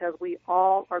up, because we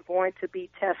all are going to be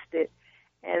tested.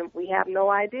 And we have no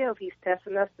idea if he's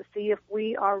testing us to see if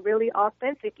we are really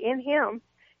authentic in him.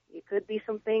 It could be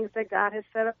some things that God has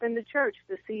set up in the church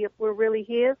to see if we're really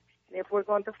his and if we're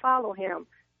going to follow him.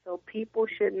 So people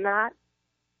should not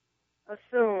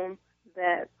assume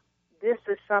that this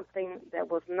is something that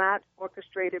was not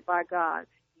orchestrated by God.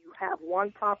 You have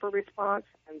one proper response,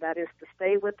 and that is to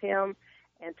stay with him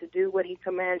and to do what he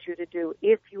commands you to do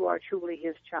if you are truly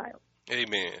his child.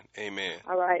 Amen. Amen.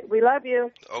 All right. We love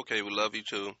you. Okay, we love you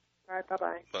too. All right.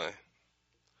 Bye-bye. Bye.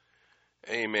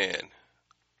 Amen.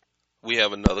 We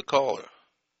have another caller.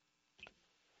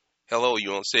 Hello,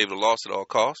 you on Save the Lost at All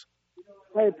Costs?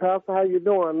 Hey, Pastor, how you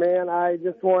doing, man? I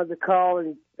just wanted to call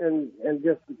and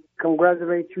just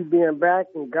congratulate you being back,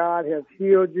 and God has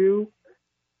healed you.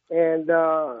 And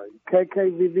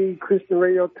KKVV Christian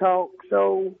Radio Talk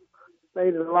Show,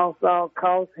 Save the Lost at All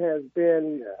Costs, has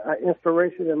been an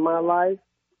inspiration in my life.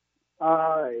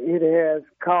 It has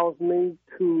caused me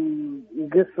to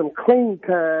get some clean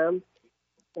time,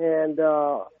 and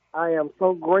I am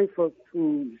so grateful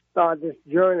to start this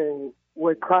journey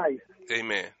with Christ.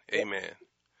 Amen. Amen.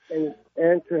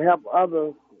 And to help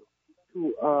others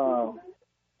to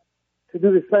to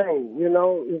do the same. You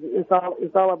know,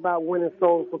 it's all about winning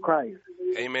souls for Christ.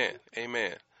 Amen.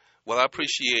 Amen. Well, I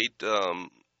appreciate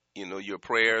your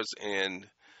prayers, and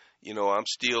I'm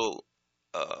still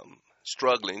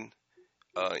struggling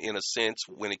in a sense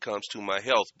when it comes to my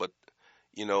health, but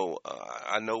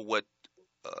I know what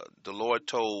the Lord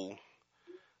told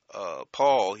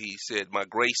Paul. He said, "My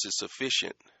grace is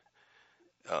sufficient,"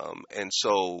 and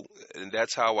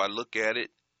that's how I look at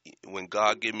it. When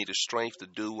God gives me the strength to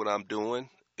do what I'm doing,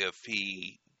 if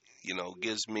He,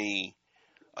 gives me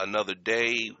another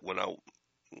day when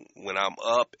I'm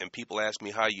up and people ask me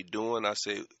how you doing, I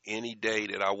say any day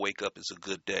that I wake up is a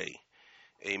good day.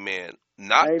 Amen.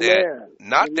 Not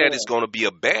that it's going to be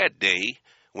a bad day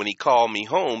when He called me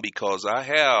home, because I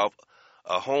have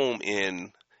a home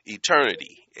in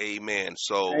eternity. Amen.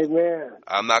 So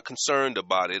I'm not concerned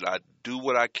about it. I do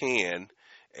what I can,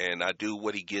 and I do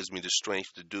what He gives me the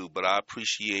strength to do. But I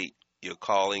appreciate your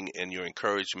calling and your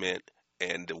encouragement,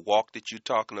 and the walk that you're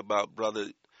talking about, brother.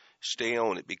 Stay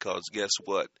on it, because guess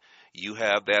what? You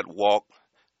have that walk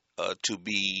to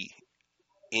be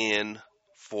in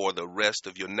for the rest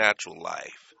of your natural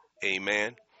life.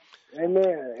 Amen.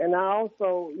 Amen. And I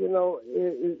also,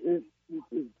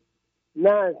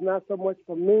 now it's not so much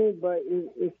for me, but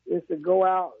it's to go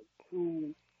out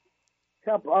to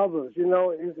help others.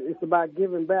 It's about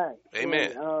giving back.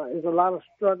 Amen. And, there's a lot of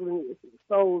struggling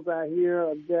souls out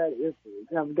here that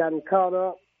have gotten caught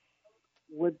up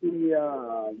with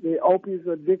the opiates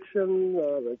addiction,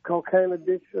 the cocaine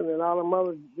addiction, and all them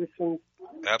other addictions.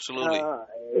 Absolutely.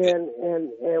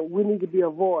 And we need to be a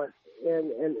voice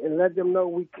and let them know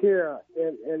we care.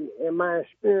 And my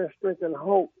experience, strength, and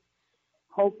hope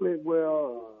hopefully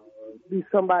will be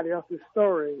somebody else's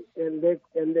story, and then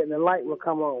the light will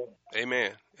come on.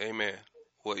 Amen. Amen.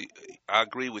 Well, I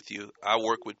agree with you. I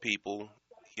work with people,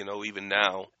 even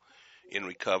now in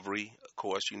recovery. Of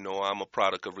course, I'm a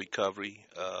product of recovery.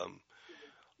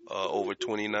 Over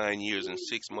 29 years and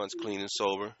 6 months clean and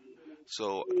sober.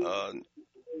 So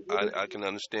I can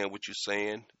understand what you're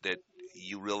saying, that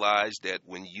you realize that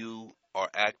when you are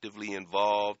actively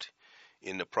involved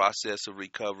in the process of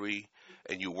recovery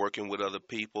and you're working with other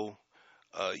people,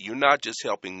 you're not just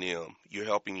helping them, you're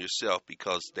helping yourself,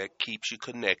 because that keeps you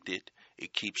connected,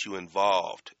 it keeps you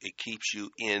involved, it keeps you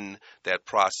in that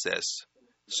process.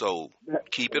 So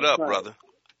keep it up, brother.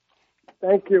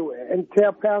 Thank you. And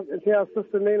tell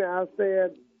Sister Nina I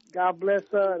said God bless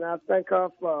her, and I thank her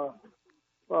for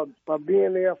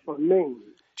being there for me.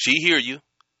 She hear you.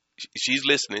 She's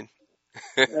listening.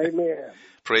 Amen.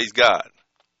 Praise God.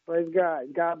 Praise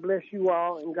God. God bless you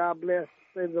all, and God bless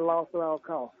Save the Lost at all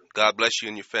costs. God bless you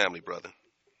and your family, brother.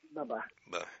 Bye-bye.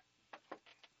 Bye.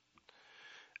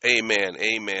 Amen.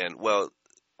 Amen. Well,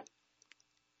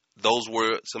 those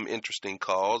were some interesting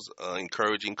calls,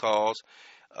 encouraging calls.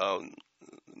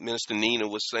 Minister Nina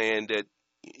was saying that,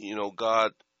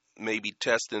 God may be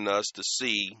testing us to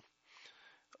see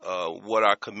what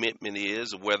our commitment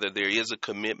is, whether there is a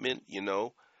commitment,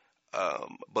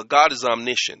 but God is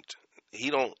omniscient. He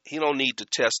don't need to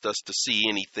test us to see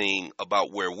anything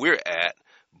about where we're at,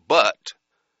 but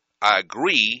I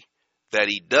agree that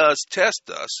He does test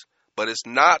us, but it's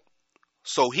not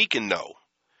so He can know.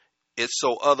 It's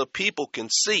so other people can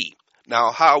see.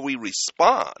 Now, how we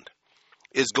respond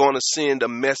is going to send a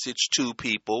message to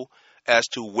people as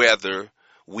to whether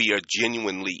we are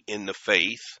genuinely in the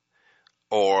faith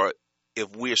or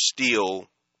if we're still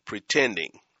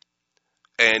pretending.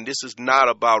 And this is not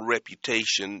about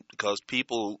reputation, because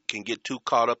people can get too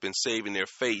caught up in saving their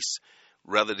face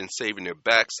rather than saving their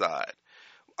backside.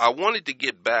 I wanted to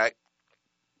get back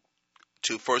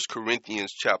to 1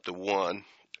 Corinthians chapter 1,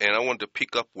 and I wanted to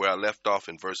pick up where I left off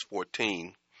in verse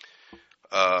 14.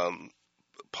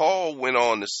 Paul went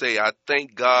on to say, I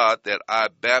thank God that I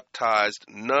baptized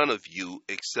none of you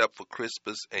except for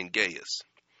Crispus and Gaius,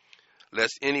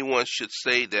 lest anyone should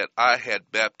say that I had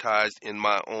baptized in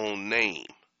my own name.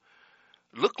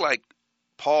 Look like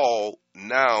Paul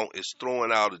now is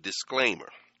throwing out a disclaimer.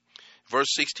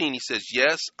 Verse 16, he says,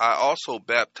 yes, I also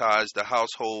baptized the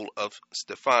household of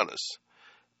Stephanus.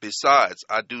 Besides,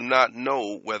 I do not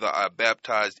know whether I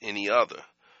baptized any other.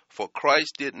 For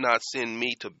Christ did not send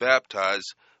me to baptize,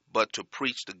 but to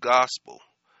preach the gospel,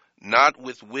 not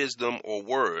with wisdom or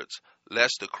words,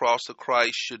 lest the cross of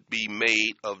Christ should be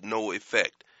made of no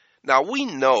effect. Now we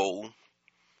know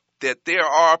that there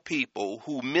are people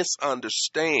who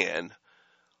misunderstand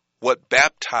what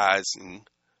baptizing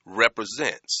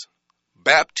represents.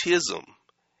 Baptism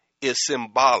is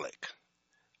symbolic.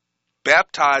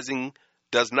 Baptizing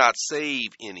does not save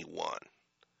anyone.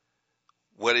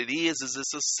 What it is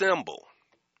it's a symbol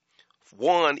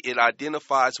One, it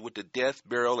identifies with the death,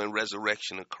 burial, and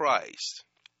resurrection of Christ.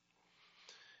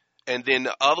 And then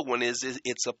the other one is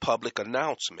it's a public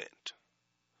announcement.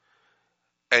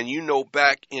 And you know,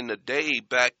 back in the day,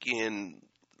 back in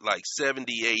like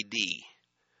 70 AD,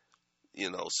 you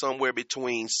know, somewhere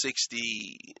between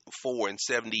 64 and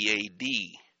 70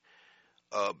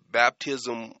 AD,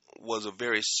 baptism was a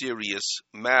very serious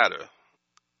matter.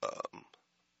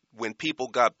 When people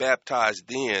got baptized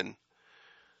then,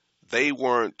 they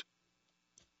weren't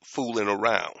fooling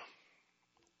around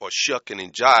or shucking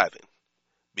and jiving,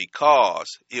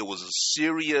 because it was a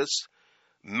serious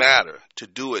matter to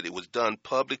do it. It was done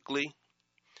publicly,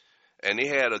 and they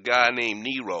had a guy named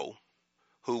Nero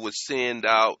who would send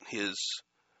out his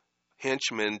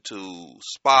henchmen to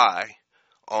spy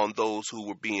on those who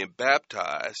were being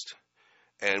baptized,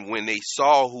 and when they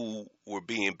saw who were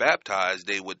being baptized,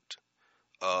 they would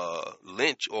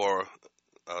lynch, or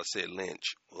I said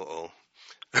lynch,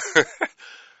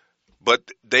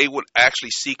 but they would actually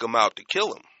seek them out to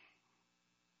kill them.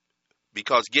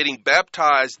 Because getting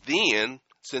baptized then,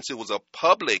 since it was a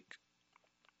public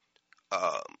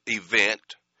event,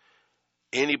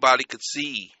 anybody could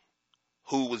see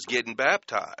who was getting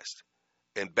baptized.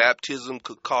 And baptism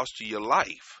could cost you your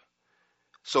life.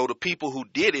 So the people who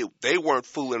did it, they weren't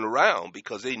fooling around,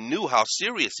 because they knew how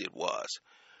serious it was.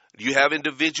 You have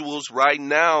individuals right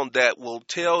now that will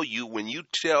tell you, when you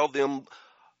tell them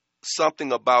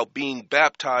something about being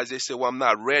baptized, they say, well, I'm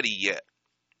not ready yet.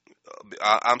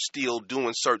 I'm still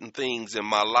doing certain things in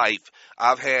my life.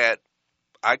 I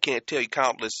can't tell you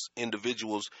countless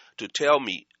individuals to tell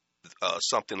me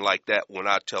something like that when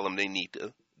I tell them they need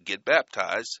to get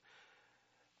baptized,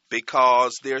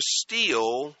 because there's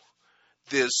still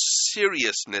this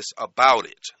seriousness about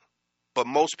it. But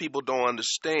most people don't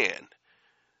understand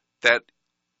that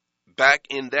back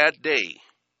in that day,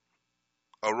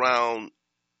 around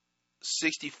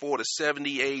 64 to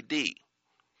 70 AD,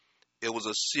 it was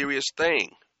a serious thing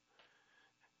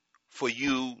for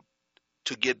you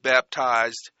to get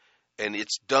baptized, and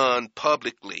it's done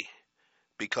publicly,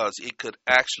 because it could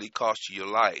actually cost you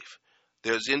your life.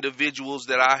 There's individuals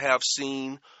that I have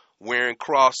seen wearing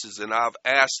crosses, and I've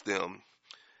asked them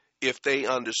if they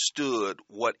understood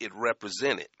what it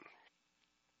represented.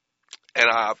 And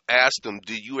I've asked them,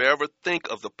 do you ever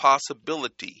think of the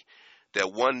possibility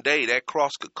that one day that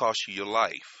cross could cost you your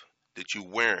life that you're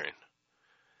wearing?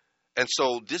 And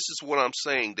so this is what I'm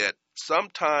saying, that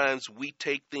sometimes we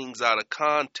take things out of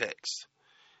context.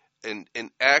 And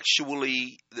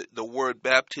actually, the word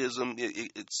baptism,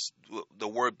 it's the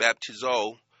word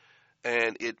baptizo,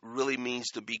 and it really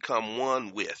means to become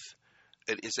one with.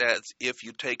 It is as if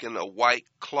you're taking a white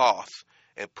cloth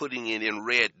and putting it in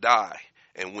red dye.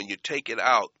 And when you take it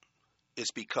out,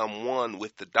 it's become one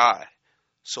with the dye.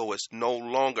 So it's no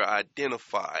longer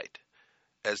identified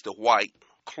as the white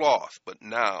cloth, but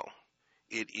now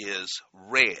it is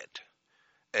red.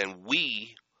 And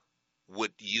we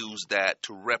would use that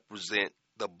to represent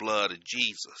the blood of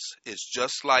Jesus. It's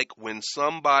just like when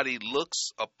somebody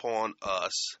looks upon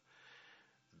us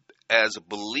as a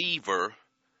believer,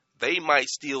 they might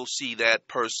still see that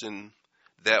person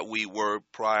that we were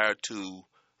prior to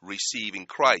receiving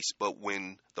Christ. But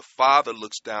when the Father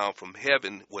looks down from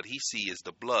heaven, what he sees is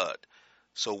the blood.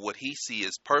 So what he sees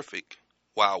is perfect,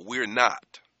 while we're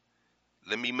not.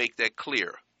 Let me make that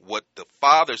clear. What the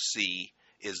Father sees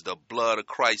is the blood of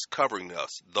Christ covering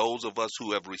us. Those of us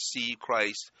who have received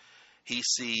Christ, he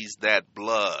sees that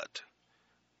blood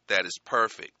that is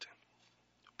perfect.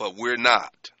 But we're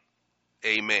not.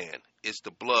 Amen. It's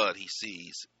the blood he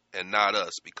sees and not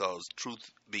us, because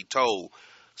truth be told,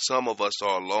 some of us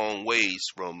are a long ways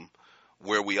from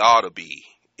where we ought to be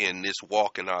in this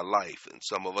walk in our life. And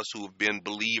some of us who have been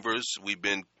believers, we've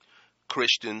been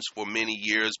Christians for many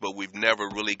years, but we've never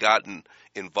really gotten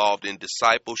involved in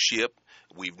discipleship.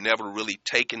 We've never really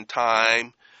taken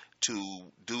time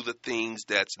to do the things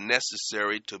that's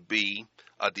necessary to be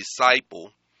a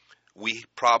disciple. We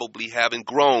probably haven't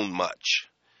grown much.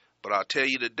 But I'll tell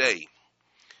you today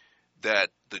that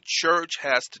the church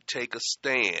has to take a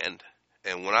stand.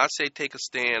 And when I say take a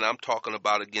stand, I'm talking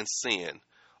about against sin.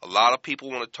 A lot of people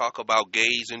want to talk about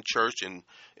gays in church and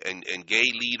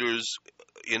gay leaders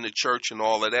in the church and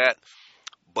all of that,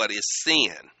 but it's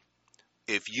sin.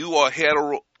 If you are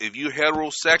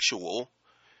heterosexual,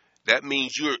 that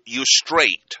means you're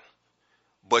straight,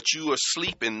 but you are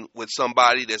sleeping with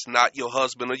somebody that's not your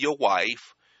husband or your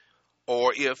wife.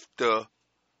 Or if the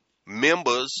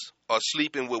members are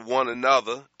sleeping with one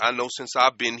another, I know since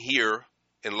I've been here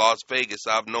in Las Vegas,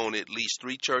 I've known at least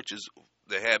 3 churches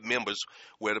that had members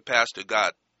where the pastor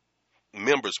got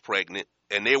members pregnant,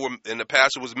 and the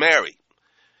pastor was married.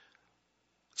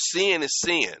 Sin is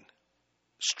sin,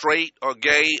 straight or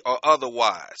gay or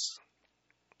otherwise.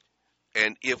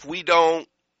 And if we don't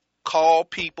call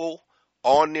people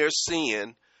on their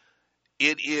sin,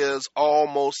 it is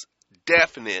almost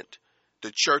definite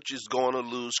the church is going to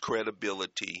lose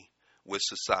credibility with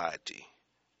society.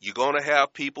 You're going to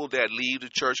have people that leave the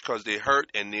church because they're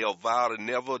hurt, and they'll vow to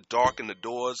never darken the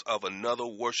doors of another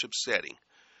worship setting.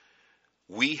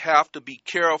 We have to be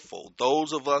careful.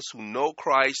 Those of us who know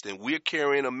Christ and we're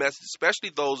carrying a message,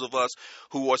 especially those of us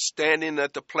who are standing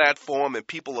at the platform and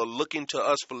people are looking to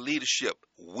us for leadership,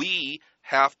 we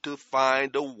have to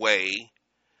find a way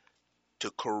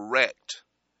to correct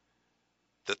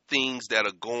the things that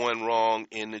are going wrong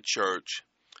in the church,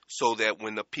 so that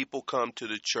when the people come to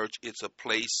the church, it's a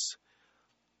place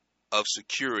of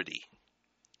security.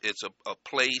 It's a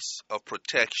place of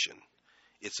protection.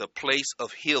 It's a place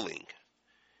of healing.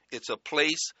 It's a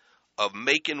place of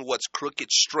making what's crooked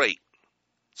straight.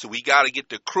 So we got to get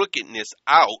the crookedness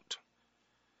out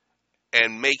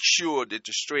and make sure that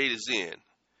the straight is in.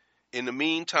 In the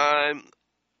meantime,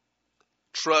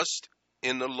 trust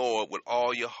in the Lord with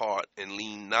all your heart, and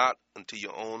lean not unto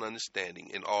your own understanding.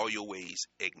 In all your ways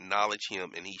acknowledge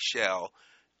him, and he shall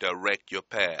direct your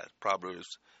path.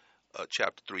 Proverbs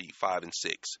chapter 3, 5, and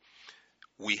 6.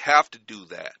 We have to do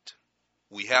that.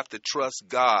 We have to trust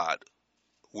God.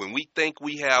 When we think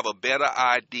we have a better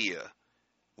idea,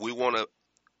 we want to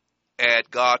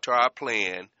add God to our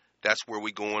plan. That's where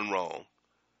we're going wrong.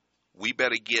 We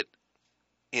better get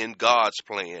in God's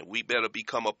plan. We better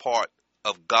become a part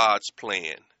of God's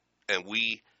plan. And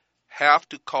we have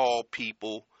to call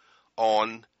people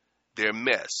on their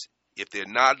mess. If they're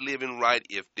not living right,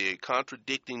 if they're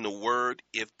contradicting the word,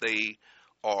 if they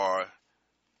are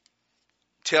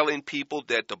telling people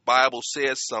that the Bible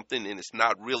says something and it's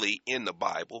not really in the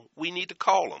Bible, we need to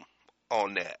call them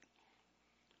on that.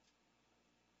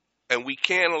 And we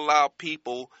can't allow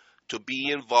people to be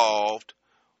involved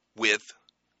with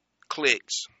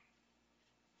cliques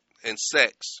and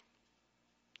sex.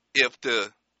 If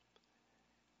the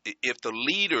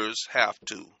leaders have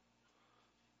to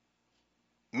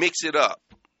mix it up,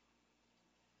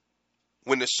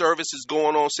 when the service is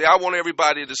going on, say, I want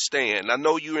everybody to stand. I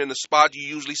know you're in the spot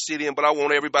you usually sit in, but I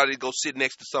want everybody to go sit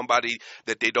next to somebody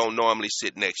that they don't normally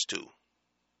sit next to.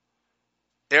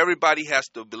 Everybody has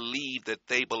to believe that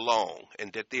they belong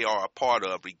and that they are a part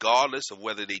of, regardless of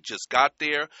whether they just got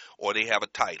there or they have a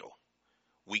title.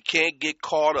 We can't get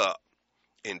caught up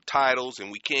in titles,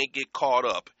 and we can't get caught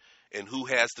up in who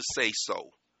has to say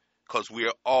so, because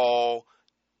we're all,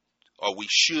 or we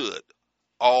should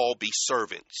all, be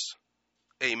servants.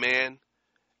 Amen.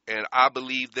 And I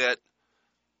believe that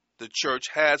the church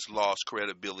has lost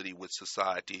credibility with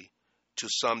society to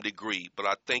some degree, but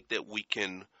I think that we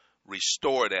can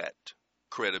restore that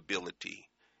credibility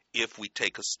if we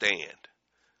take a stand.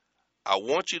 I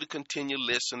want you to continue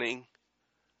listening.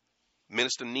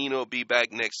 Minister Nina will be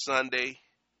back next Sunday.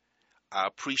 I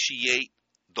appreciate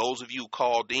those of you who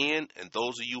called in and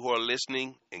those of you who are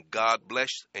listening, and God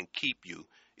bless and keep you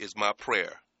is my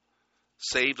prayer.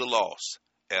 Save the lost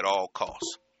at all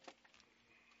costs.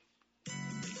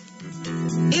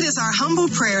 It is our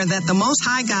humble prayer that the Most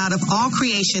High God of all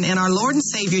creation and our Lord and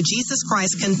Savior Jesus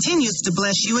Christ continues to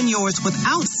bless you and yours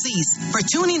without cease for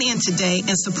tuning in today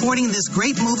and supporting this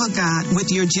great move of God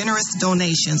with your generous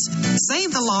donations.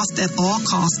 Save the Lost at All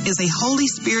Costs is a Holy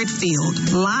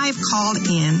Spirit-filled, live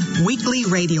called-in weekly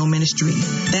radio ministry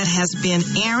that has been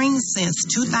airing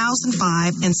since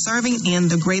 2005 and serving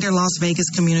in the greater Las Vegas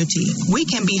community. We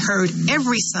can be heard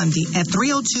every Sunday at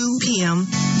 3:02 p.m.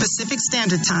 Pacific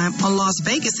Standard Time on Las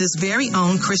Vegas's very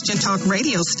own Christian Talk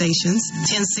radio stations,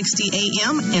 1060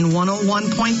 AM and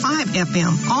 101.5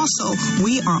 FM. Also,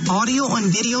 we are audio and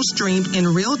video streamed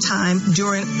in real time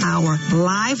during our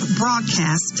live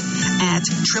broadcast at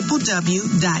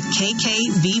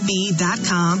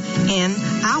www.kkvv.com and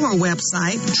our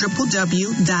website,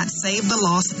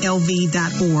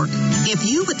 www.savethelostlv.org. If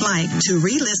you would like to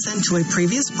re-listen to a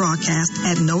previous broadcast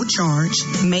at no charge,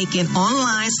 make an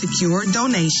online secure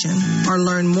donation, or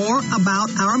learn more about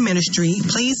our ministry,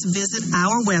 please visit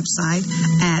our website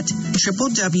at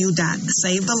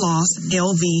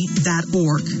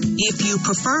www.savethelostlv.org. If you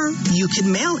prefer, you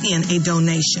can mail in a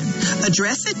donation.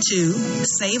 Address it to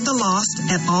Save the Lost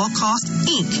at All Cost,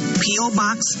 Inc., P.O.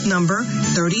 Box number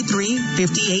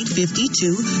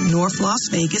 335852, North Las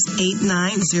Vegas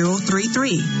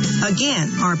 89033.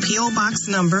 Again, our P.O. Box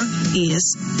number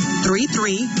is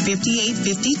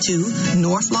 335852,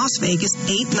 North Las Vegas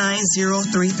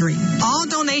 89033. All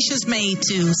donations made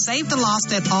to Save the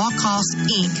Lost at All Costs,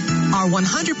 Inc. are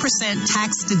 100%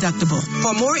 tax deductible.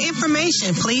 For more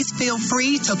information, please feel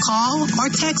free to call or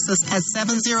text us at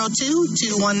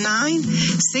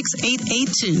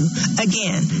 702-219-6882.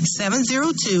 Again,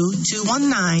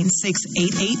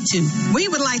 702-219-6882. We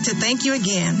would like to thank you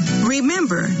again.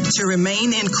 Remember to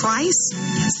remain in Christ,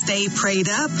 stay prayed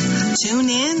up, tune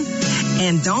in,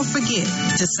 and don't forget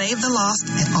to save the lost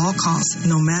at all costs,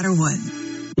 no matter what.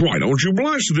 Why don't you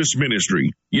bless this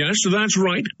ministry? Yes, that's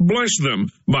right. Bless them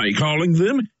by calling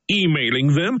them,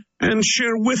 emailing them, and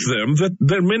share with them that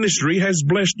their ministry has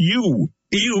blessed you.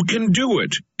 You can do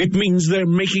it. It means they're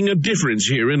making a difference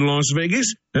here in Las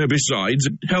Vegas. Besides,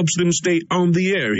 it helps them stay on the air